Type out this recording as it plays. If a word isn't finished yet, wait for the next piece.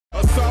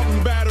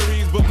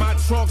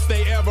trunks,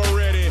 they ever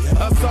ready.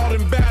 Assault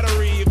and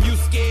battery, if you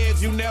scared,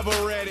 you never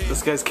ready.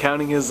 This guy's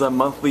counting his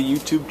monthly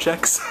YouTube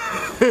checks,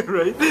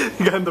 right?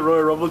 You got the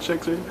Royal Rumble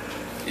checks, right?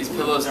 These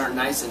pillows aren't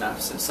nice enough,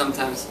 so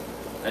sometimes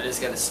I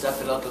just gotta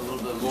stuff it up a little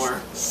bit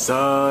more.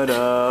 Son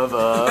of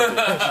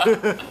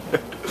a...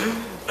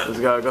 This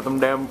guy got them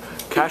damn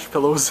cash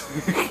pillows.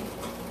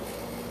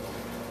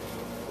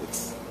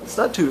 It's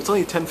not too, it's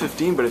only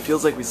 10:15, but it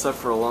feels like we slept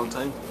for a long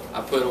time.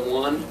 I put a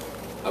one.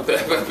 I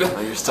put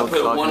you're still I put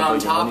a one on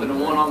top money. and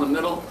a one on the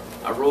middle.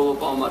 I roll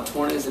up all my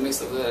 20s and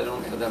makes it look like I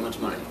don't have that much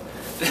money.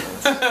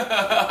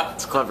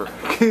 It's clever.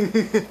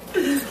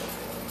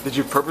 Did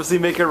you purposely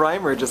make it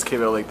rhyme or it just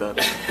came out like that?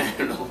 I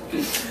don't know.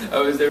 I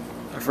was there.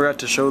 I forgot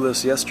to show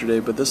this yesterday,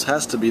 but this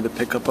has to be the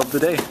pickup of the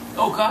day.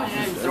 Oh god,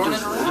 yeah, you're throwing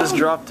it around. I just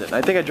dropped it.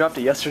 I think I dropped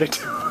it yesterday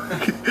too.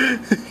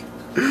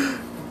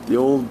 The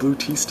old Blue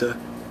Tista.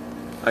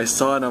 I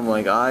saw it and I'm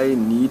like, I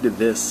need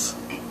this.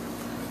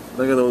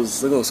 Look at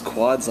those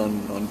quads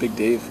on Big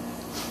Dave.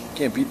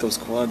 Can't beat those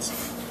quads.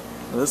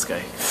 Oh, this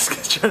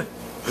guy's trying to...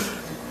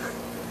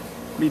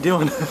 What are you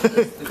doing?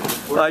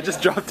 Oh, I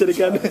just dropped it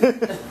again. I'm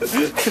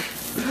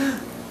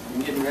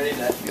getting ready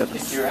to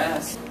kick your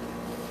ass.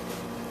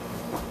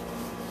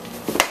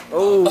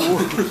 Oh!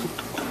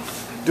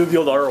 Do the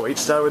old ROH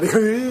style with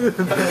you.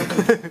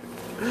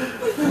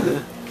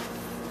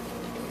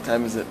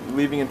 Time is it?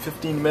 Leaving in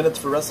 15 minutes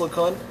for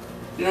Wrestlecon?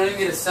 You don't even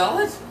get to sell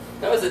it?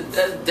 That was a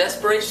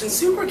desperation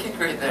super kick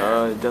right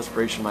there.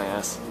 Desperation my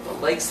ass. The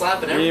leg slap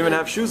and You everything. didn't even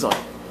have shoes on.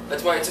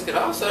 That's why I took it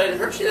off, so I didn't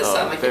hurt you this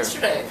time like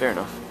yesterday. Fair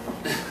enough.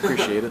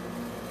 Appreciate it.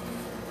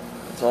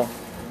 That's all.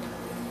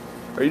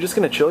 Are you just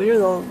gonna chill here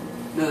though?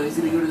 No, he's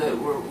gonna go to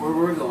where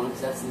we're going,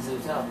 because that's his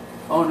hotel.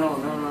 Oh no,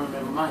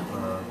 never mind.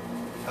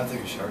 I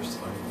think a shower's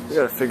funny. We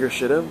gotta figure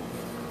shit out.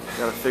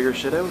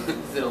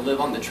 He's gonna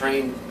live on the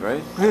train.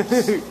 Right?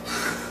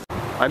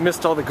 I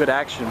missed all the good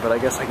action, but I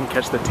guess I can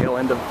catch the tail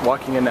end of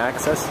walking into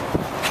Access.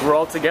 We're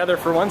all together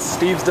for once.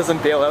 Steve's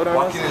doesn't bail out on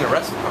us. Walking into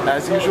Wrestlecon.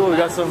 As usual, we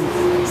got some...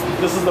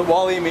 This is the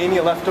Wally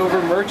Mania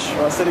leftover merch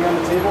sitting on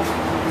the table.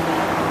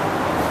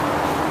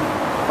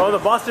 Oh, the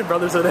Boston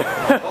Brothers are there.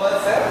 Oh,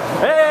 that's it?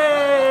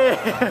 Hey!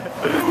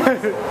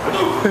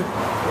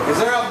 Is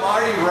there a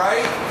Marty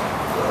Wright?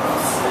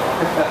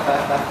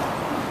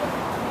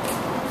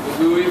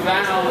 Who we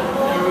found.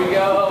 Here we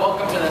go.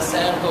 Welcome to the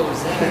San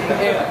Jose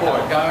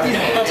Airport Garden.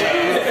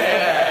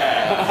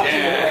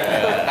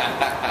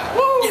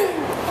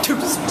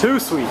 Too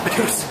sweet.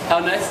 How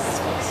nice is this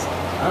place?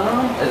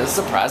 It's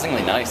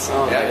surprisingly nice.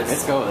 Oh, yeah, nice.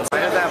 let's go. I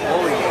had that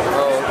bully.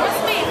 Supposed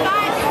to be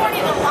 5:40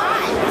 the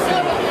line.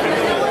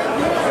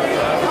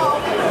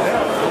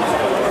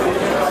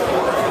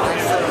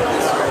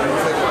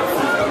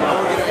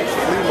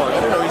 I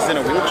don't know he's in a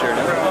wheelchair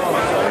now.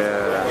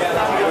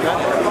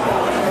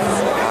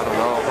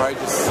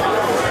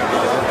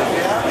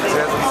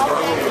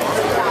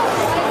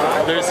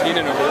 There's heat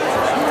in over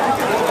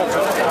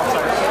there.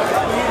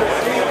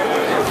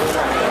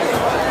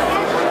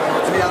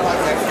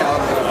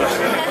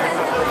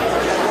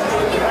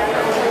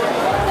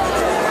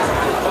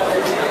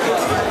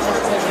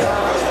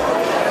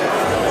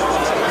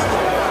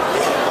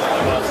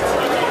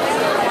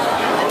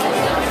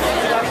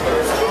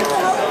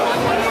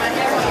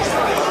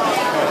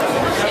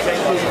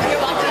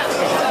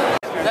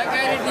 That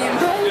guy didn't even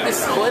pay the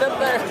split up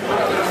there.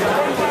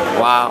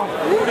 Wow.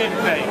 Who didn't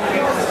pay?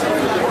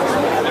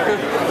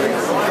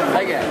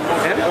 I get it.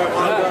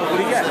 What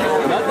do you get?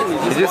 Nothing.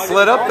 You just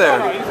slid up there.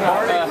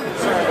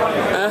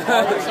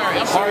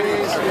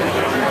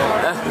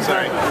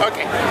 Sorry.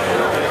 Okay.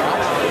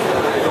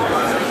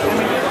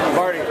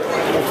 Marty,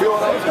 if you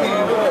want to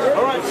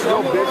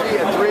still busy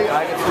at 3,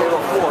 I can stay till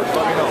 4. Let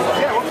me know.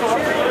 Yeah, what's up?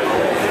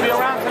 You'll be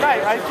around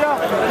tonight, right, Joe?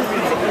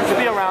 You'll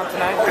be around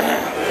tonight.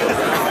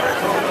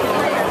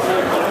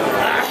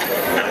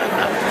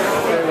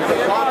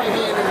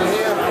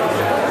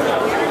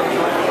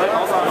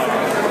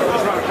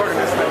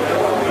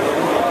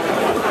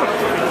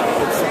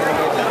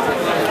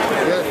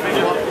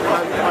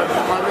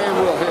 My man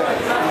will hit.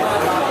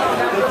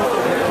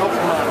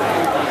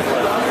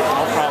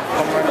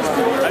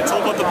 I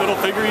told about the middle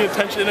finger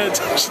intentionally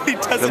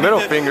does. The middle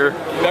finger.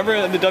 Remember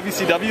in the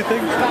WCW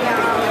thing?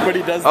 What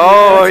he does?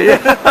 Oh,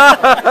 yeah.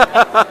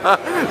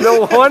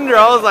 No wonder.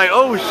 I was like,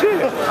 oh,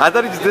 shit. I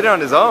thought he just did it on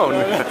his own.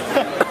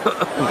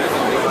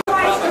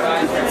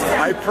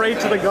 I pray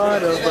to the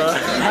god of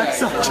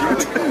Hacksaw.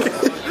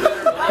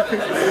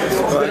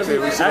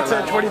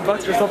 Hacksaw $20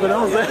 or something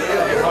else.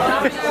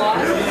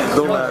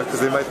 Don't laugh, because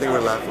they might think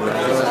we're laughing.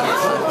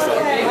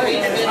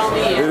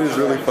 It is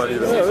really funny,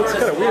 though. Yeah, that's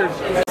kind of weird.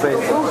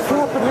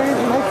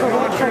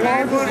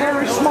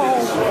 Very small.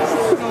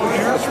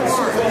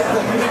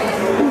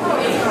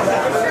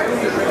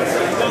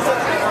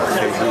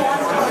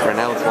 Right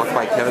now, let's walk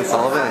by Kevin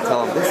Sullivan and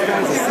tell him, this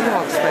guy's a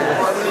Seahawks fan.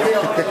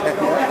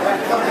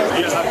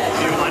 You have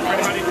line for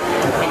anybody?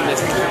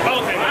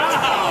 Okay.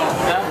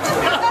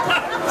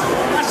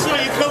 I saw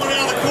you coming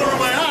out of the corner of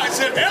my eye. I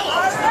said, hello.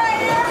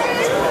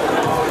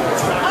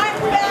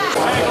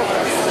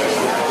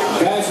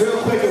 Guys, real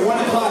quick, at 1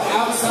 o'clock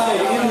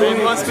outside in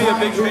the must be a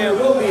big fan.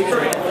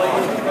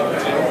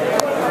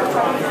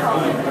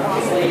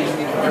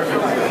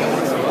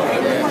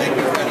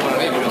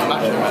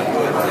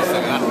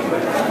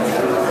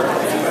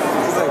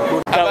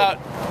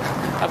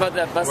 How about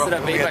that busted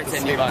up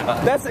 8x10 you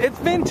bought? It's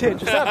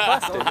vintage. It's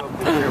not busted.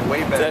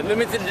 It's a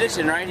limited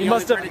edition, right? He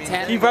must have.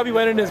 He probably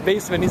went in his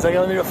basement. He's like,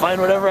 let me go find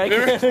whatever I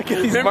can.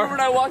 Remember when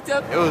I walked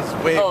up? It was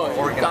way more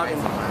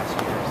organized.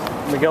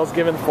 Miguel's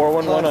given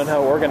 411 on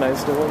how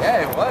organized it was.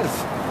 Yeah, it was.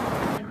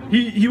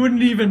 He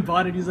wouldn't even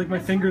bought it. He's like, my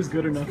finger's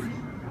good enough.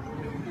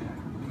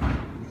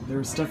 There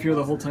was stuff here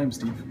the whole time,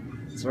 Steve.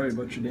 Sorry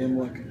about your damn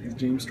luck, as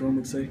James Storm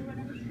would say.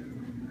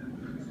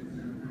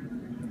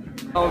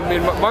 Oh, I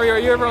mean, Mario, are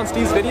you ever on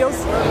Steve's videos?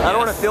 Yes. I don't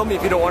want to film you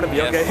if you don't want to be.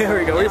 Yes. Okay, here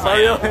we go. Here's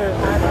Mario.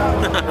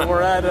 And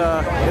we're at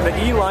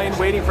the E line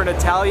waiting for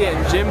Natalia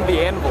and Jim the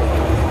Anvil.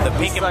 The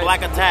pink and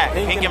black attack.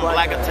 Pink and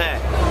black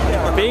attack.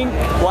 Pink,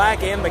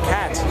 black, and the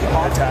cat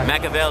attack.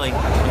 Machiavelli.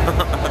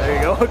 There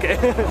you go. Okay.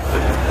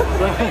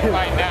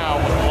 Right now.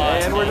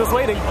 And we're just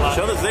waiting.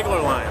 Show the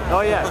Ziggler line.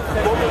 Oh yeah,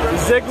 the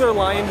Ziggler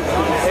line.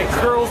 It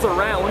curls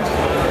around,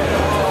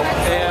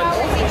 and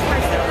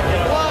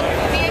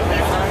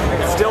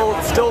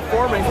still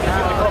forming.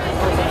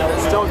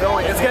 Still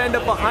going. It's gonna end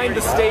up behind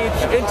the stage,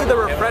 into the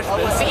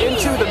refreshments,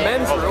 into the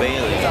men's room,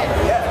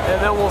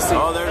 and then we'll see.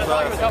 Oh, there's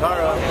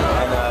Sakara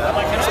and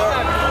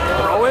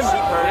Rowan.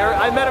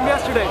 I met him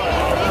yesterday.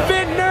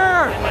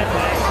 Vintner!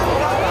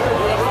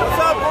 what's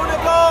up,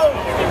 Monaco?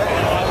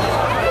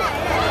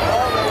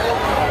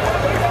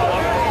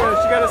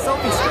 She got a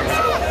selfie stick.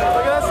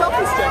 Look at that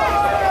selfie stick.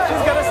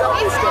 She's got a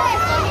selfie stick.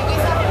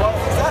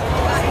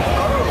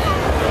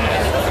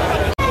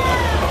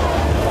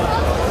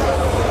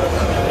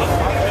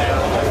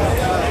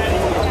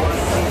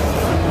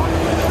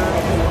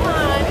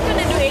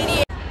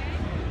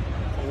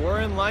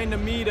 We're in line to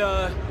meet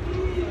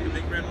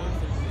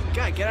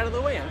God, get out of the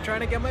way. I'm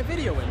trying to get my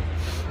video in.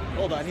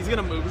 Hold on, he's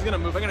gonna move.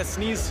 I'm gonna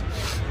sneeze.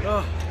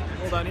 Oh,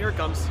 hold on, here it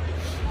comes.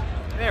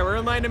 Yeah, we're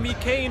in line to meet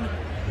Kane.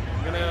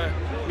 I'm gonna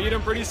meet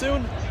him pretty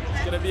soon.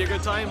 It's gonna be a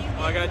good time.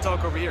 Oh, I gotta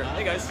talk over here.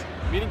 Hey guys,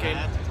 meeting Kane.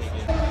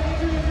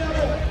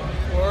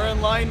 We're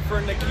in line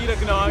for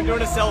Nikita. No, I'm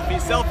doing a selfie.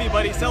 Selfie,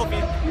 buddy,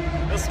 selfie.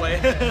 This way.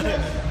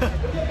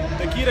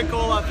 Nikita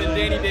Koloff and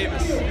Danny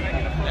Davis.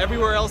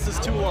 Everywhere else is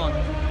too long.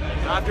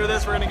 After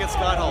this, we're gonna get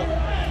Scott Hall.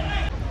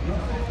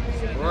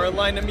 We're in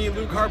line to meet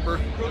Luke Harper.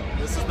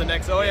 This is the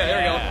next. Oh yeah, there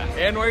we go.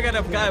 And we're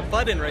gonna got a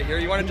button right here.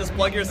 You want to just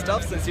plug your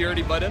stuff since you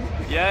already button?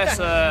 Yes,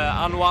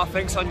 Anwar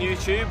Thinks on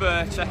YouTube.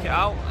 Check it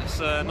out. It's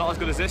not as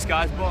good as this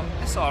guy's, but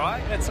it's all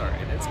right. It's all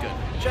right. It's good.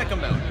 Check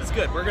him out. It's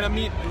good. We're gonna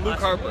meet Luke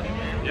Harper.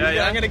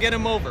 Yeah. I'm gonna get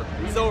him over.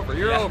 He's over.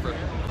 You're over.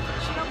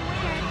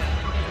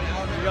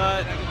 We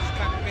got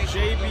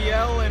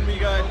JBL and we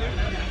got.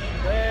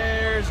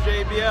 There's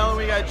JBL and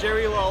we got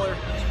Jerry Lawler.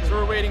 That's what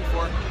we're waiting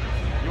for.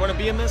 You want to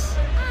be in this?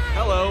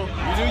 Hello.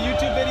 You do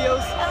YouTube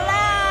videos?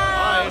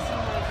 Hello.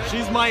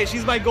 Hi.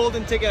 She's my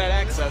golden ticket at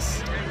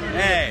Access.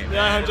 Hey.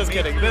 Yeah, I'm just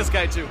kidding. This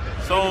guy too.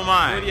 So am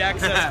I. The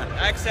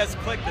Access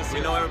click this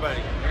year. We know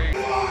everybody.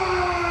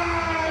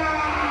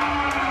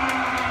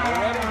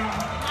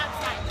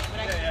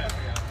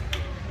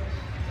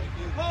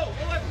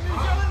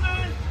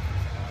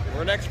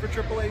 We're next for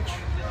Triple H.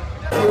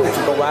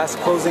 The last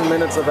closing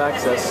minutes of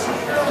Access.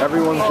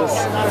 Everyone's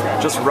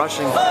just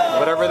rushing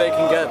whatever they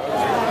can get.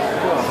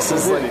 This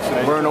is like,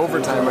 we're in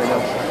overtime right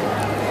now.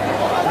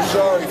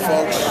 Sorry,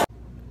 folks.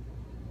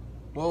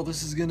 Well,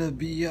 this is gonna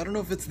be, I don't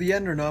know if it's the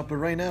end or not, but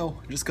right now,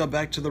 I just got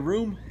back to the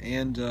room,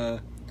 and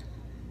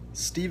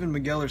Steve and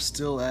Miguel are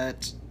still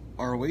at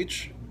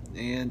ROH,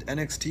 and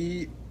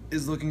NXT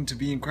is looking to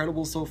be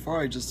incredible so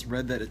far. I just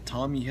read that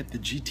Tommy hit the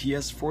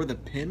GTS for the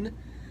pin.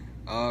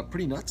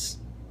 Pretty nuts.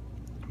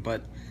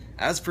 But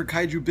as for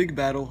Kaiju Big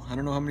Battle, I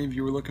don't know how many of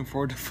you were looking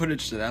forward to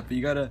footage to that, but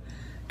you gotta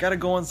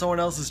go on someone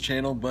else's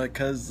channel,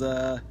 because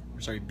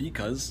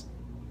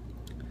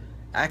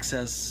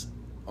Access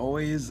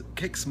always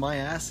kicks my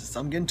ass.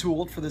 I'm getting too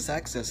old for this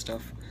Access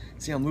stuff.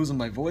 See, I'm losing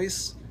my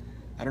voice.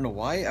 I don't know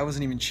why. I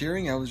wasn't even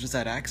cheering. I was just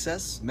at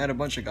Access. Met a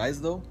bunch of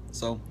guys though,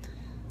 so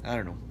I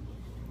don't know.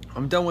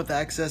 I'm done with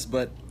Access,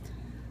 but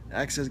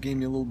Access gave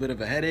me a little bit of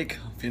a headache.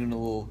 I'm feeling a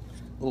little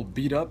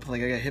beat up,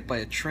 like I got hit by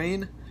a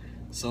train.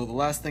 So the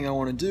last thing I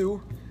want to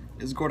do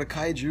is go to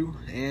Kaiju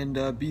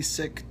and be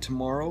sick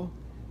tomorrow,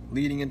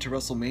 leading into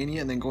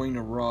WrestleMania, and then going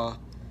to Raw.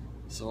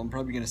 So I'm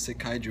probably gonna sit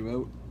Kaiju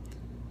out.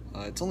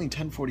 It's only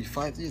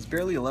 10:45. It's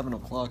barely 11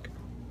 o'clock.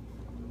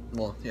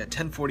 Well, yeah,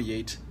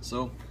 10:48.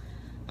 So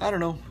I don't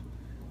know.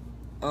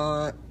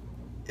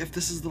 If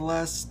this is the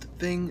last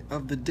thing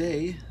of the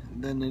day,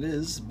 then it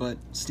is. But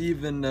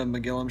Steve and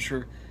Miguel, I'm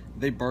sure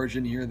they barge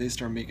in here. They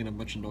start making a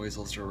bunch of noise.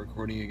 I'll start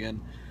recording again.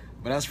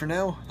 But as for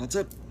now, that's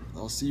it.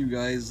 I'll see you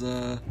guys,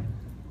 I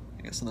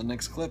guess, in the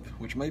next clip,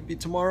 which might be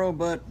tomorrow,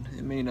 but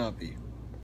it may not be.